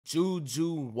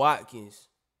JuJu Watkins.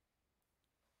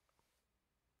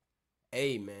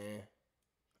 Hey, man.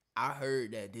 I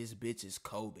heard that this bitch is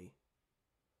Kobe.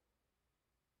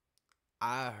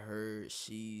 I heard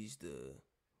she's the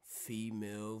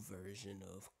female version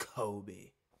of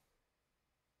Kobe.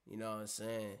 You know what I'm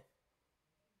saying?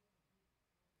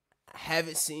 I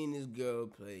haven't seen this girl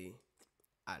play.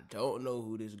 I don't know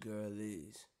who this girl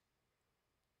is.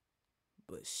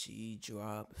 But she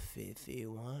dropped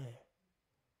 51.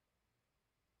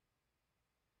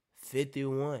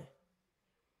 51.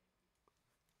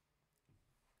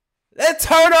 Let's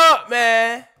turn up,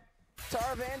 man.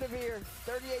 Tara Vanderveer,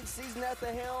 38th season at the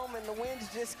helm, and the wins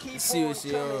just keep See on what she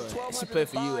coming. on. She played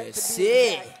for USC.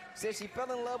 USC. Says she fell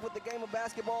in love with the game of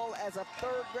basketball as a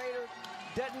third grader.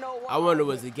 Doesn't know why. I wonder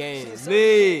was the game She's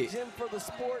lit. a gym for the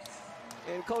sport,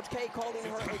 and Coach K calling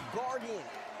her a guardian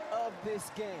of this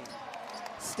game.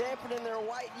 Stanford in their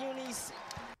white unis.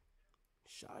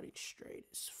 Shotty straight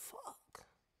as fuck.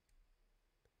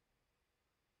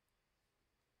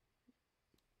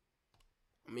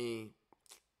 I mean,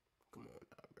 come on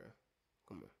now, bro.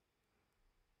 Come on.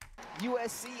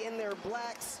 USC in their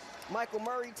blacks. Michael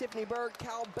Murray, Tiffany Berg,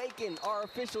 Cal Bacon are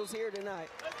officials here tonight.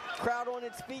 Crowd on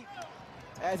its feet.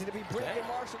 As it'll be Brink and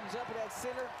Marshall jumping at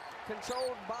center,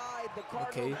 controlled by the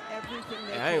Cardinal. Okay. Everything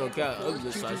Hey, I ain't gonna count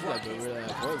other side. She got the real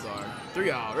ass point guard.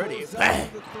 3 already. Bang.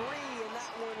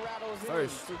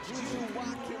 First. So JuJu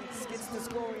Watkins gets the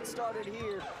scoring started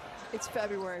here. It's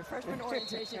February. Freshman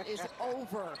orientation is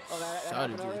over.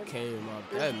 Shotty just came up.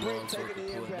 That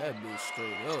motherfucker put that bitch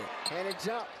straight up. And a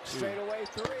jump straight away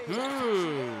three.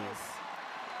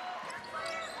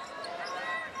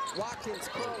 Watkins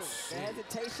close. The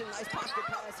hesitation, nice pocket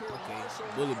pass here. Okay,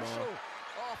 bully ball.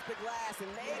 Off the glass, and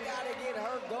they gotta get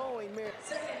her going, man.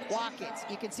 Watkins,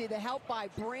 you can see the help by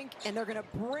Brink, and they're gonna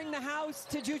bring the house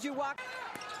to JuJu Watkins.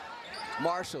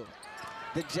 Marshall,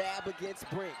 the jab against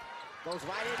Brink. Goes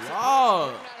right into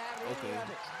wow. Okay.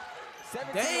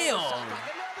 Damn.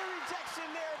 Another rejection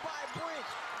there by Brink.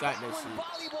 Got that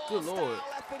shit. Good lord.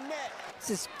 This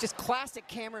is just classic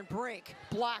Cameron Brink.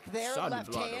 Block there, Shotty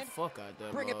left hand. The fuck out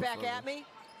that Bring it back at me.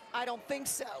 I don't think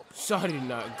so. Shotty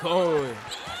not going.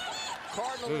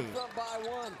 Cardinal in front by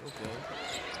one. Okay.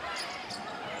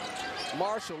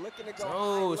 Marshall looking to go.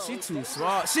 Oh, she too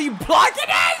smart. She blocking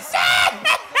that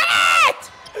shit!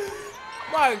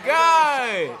 My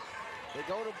God. They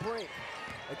go to Brink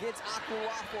against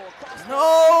Akuafo.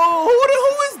 No, who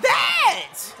is that?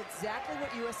 That's exactly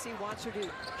what USC wants her to do.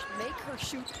 Make her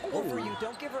shoot over you.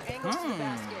 Don't give her angles to the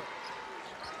basket.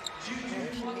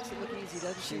 And she makes it look easy,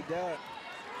 doesn't she? She does.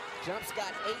 Jump's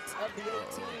got 8 of the 18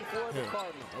 for the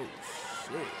Cardinals. Oh,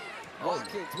 shit.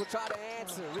 Watkins will try to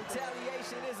answer.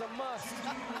 Retaliation is a must.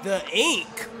 The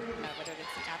ink. Whether it's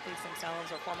the athletes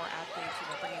themselves or former athletes who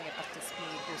are bringing it up to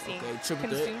speed, you're seeing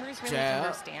consumers really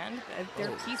understand their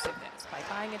piece of this by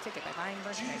buying a ticket, by buying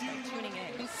merchandise, by tuning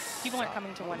in. People aren't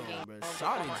coming to one game.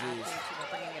 Former athletes who are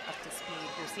bringing it up to speed,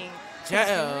 you're seeing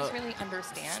consumers really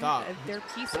understand their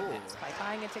piece of this by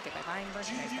buying a ticket, by buying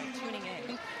merchandise, by tuning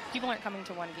in. People aren't coming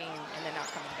to one game and then not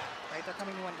coming back, right? They're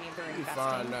coming to one game, they're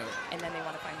investing, and then they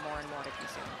want to find more and more to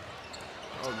consume.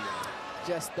 Oh, man.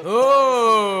 Just the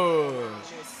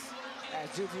as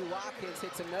JuJu Watkins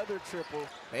hits another triple.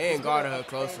 They ain't guarding her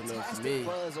close enough for me.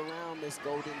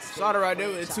 Shot her right there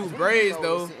with 2 braids,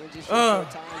 though.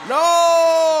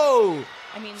 No!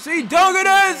 I mean, she dunking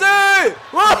that shit!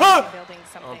 Building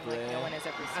something like no one has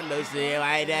ever seen. I know she ain't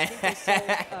like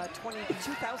that.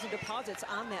 22,000 deposits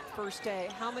on that first day.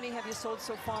 How many have you sold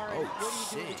so far? And what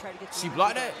are you doing to try to get She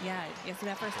blocked that? Yeah, yes,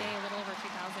 that first day, a little over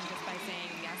 2,000 just by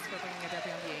saying yes for bringing a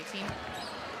WNBA team.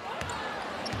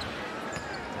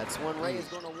 That's one Ray is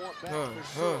going to want back for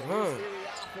sure.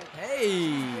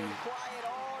 Hey.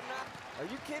 Are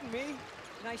you kidding me?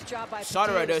 Nice job by Shot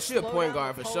her right there. She a point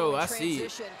guard for sure. I see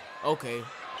it. Okay.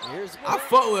 I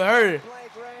fuck with her.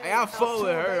 Hey, I fuck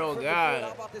with her, oh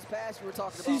God.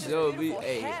 She so be,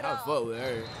 hey, I fuck with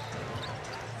her.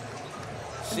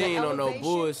 She ain't on no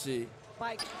bullshit.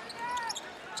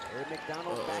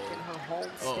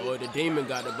 Oh, the demon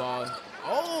got the ball.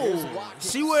 Oh,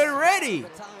 she wasn't ready.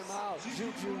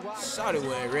 Shotty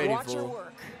wasn't ready, fool.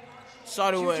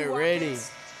 Shotty wasn't ready.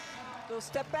 Little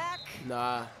step back.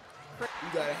 Nah. You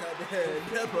gotta have the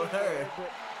hand up on her.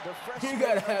 You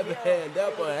gotta have the hand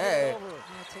up on her.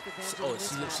 Oh,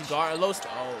 she guarding low.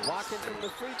 Oh,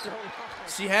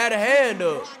 she had a hand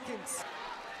up.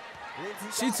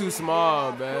 She too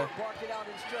small, man.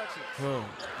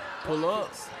 Pull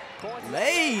up.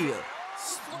 Lay.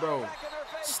 Bro.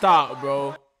 Stop,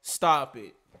 bro. Stop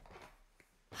it.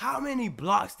 How many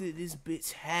blocks did this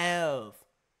bitch have?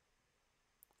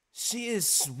 She is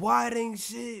swatting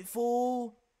shit,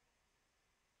 fool.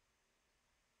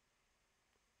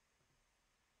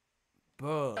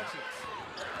 Bro.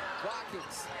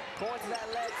 Watkins going to that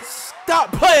leg.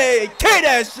 Stop playing. Get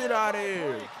that shit out of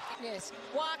here.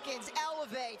 Watkins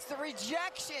elevates the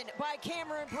rejection by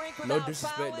Cameron Brink without No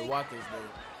disrespect fouling. to Watkins, though.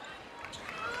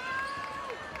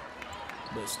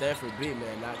 But Stanford beat,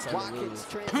 man, not trying to lose.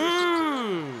 That's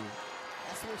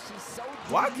where she's so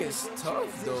Watkins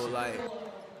tough, though. Like,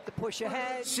 the push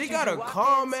ahead. she got a Watkins,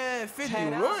 calm ass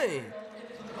 51.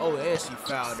 Oh, and she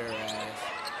fouled her ass.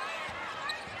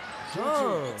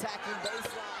 JuJu attacking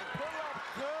baseline.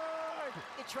 Pull up good.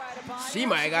 They try to buy She it.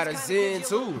 might got a just Zen,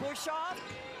 gives you a little too. Push off.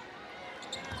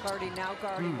 Cardi now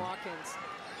guarding Watkins.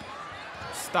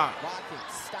 Stop.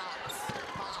 Watkins stops.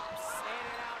 Pops.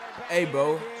 Hey,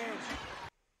 bro.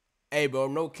 Hey, bro,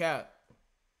 no cap.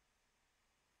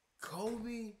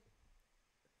 Kobe,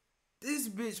 this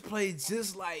bitch played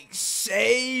just like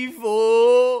Shay,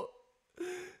 fool.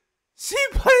 She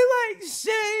played like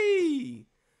Shay.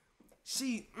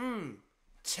 She,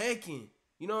 checking.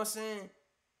 You know what I'm saying?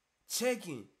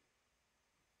 Checking.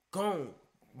 Gone.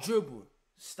 Dribble.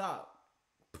 Stop.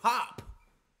 Pop.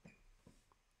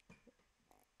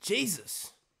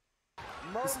 Jesus.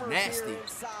 It's nasty.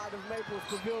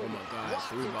 Oh my God,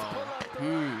 3 ball.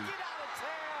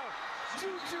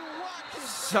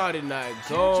 Shot it not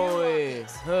going.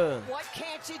 Huh. What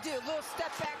can't you do? Little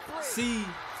step back 3. See.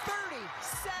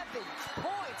 37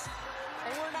 points.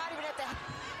 And we're not even at the...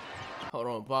 Hold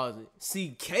on, pause it.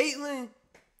 See, Caitlin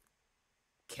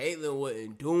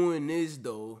wasn't doing this,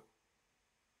 though.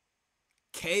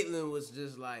 Caitlin was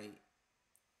just like,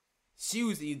 she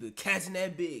was either catching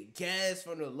that big gas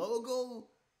from the logo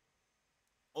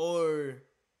or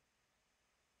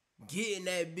getting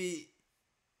that big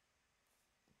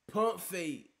pump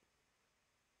fake.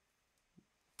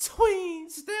 Tween,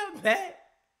 step back.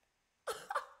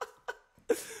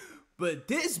 But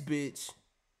this bitch,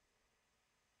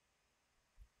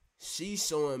 she's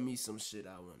showing me some shit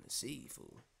I want to see,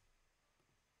 fool.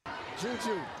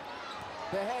 JuJu,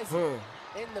 the heads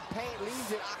in the paint,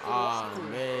 leaves it. Oh,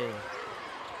 man.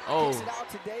 Oh. Kicks it out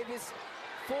to Davis.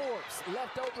 Forbes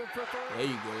left open for third. There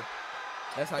you go.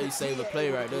 That's how you save a play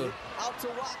right there. Out to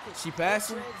Watkins. She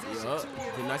passing? Yup.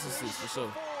 The nice assist for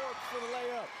sure.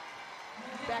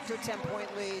 Back to a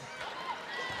 10-point lead.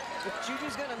 If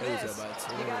JuJu's gonna miss,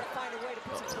 you gotta find a way to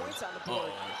put some points on the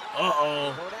board. Go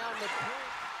down the point.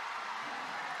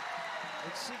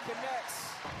 And she connects.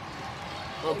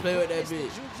 Don't play with that bitch.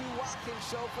 JuJu Watkins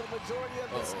show for the majority of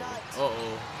this night.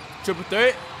 Triple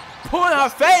threat. Pull in her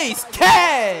face.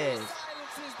 Cash.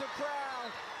 Silences the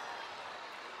crowd.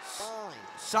 Fine.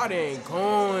 Shot ain't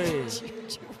going.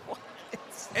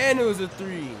 And it was a 3.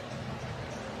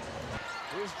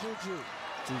 Here's JuJu.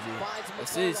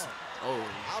 Assist.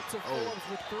 Out to Forbes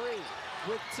with 3.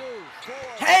 With 2.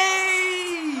 4.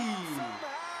 Hey!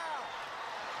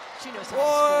 She knows how to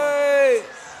Boy!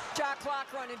 score. Shot clock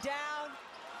running down.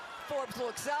 Forbes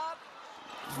looks up.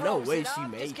 No way it she up,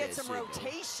 made just get that some shit,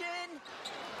 rotation.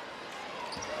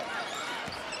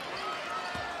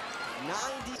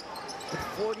 90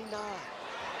 49.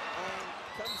 And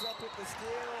comes up with the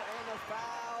steal and a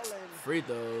foul. And Free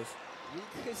throws.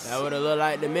 That would would have looked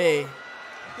like to me.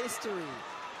 history.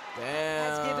 Damn.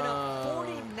 Has given up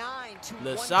 49 to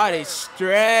Lashadi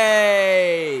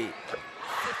straight.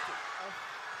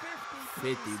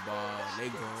 50 ball. They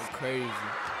going crazy.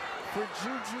 For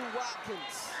JuJu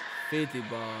Watkins. 50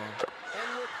 ball. And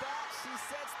with that, she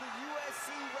sets the USC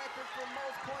record for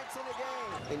most points in a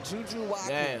game. And JuJu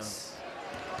Watkins.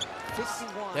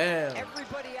 51. Damn.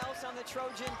 Everybody else on the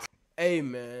Trojan. Hey,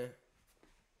 man.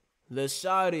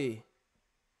 Lashadi.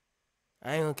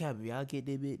 I ain't gonna cap it. Y'all get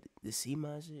that bit to see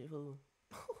my shit, fool.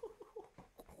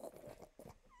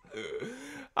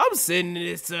 I'm sending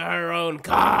this to her own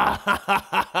card.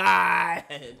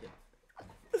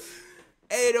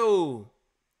 Hey, though.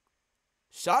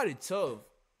 Shawty tough.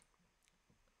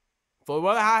 For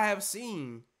what I have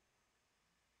seen,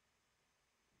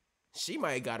 she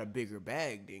might got a bigger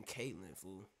bag than Caitlin,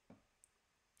 fool.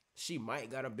 She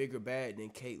might got a bigger bag than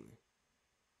Caitlin.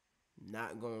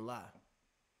 Not gonna lie.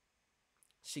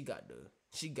 She got the,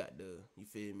 you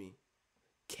feel me?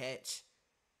 Catch.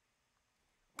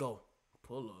 Go.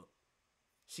 Pull up.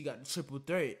 She got the triple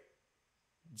threat.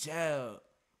 Jab.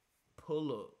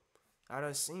 Pull up. I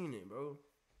done seen it, bro.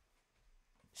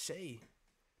 Shay.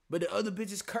 But the other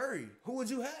bitch is Curry. Who would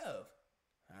you have?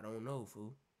 I don't know,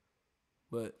 fool.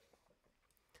 But,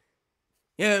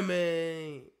 yeah,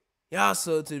 man. Y'all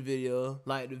sub to the video.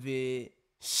 Like the vid.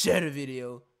 Share the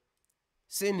video.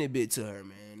 Send that bit to her,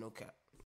 man. No cap.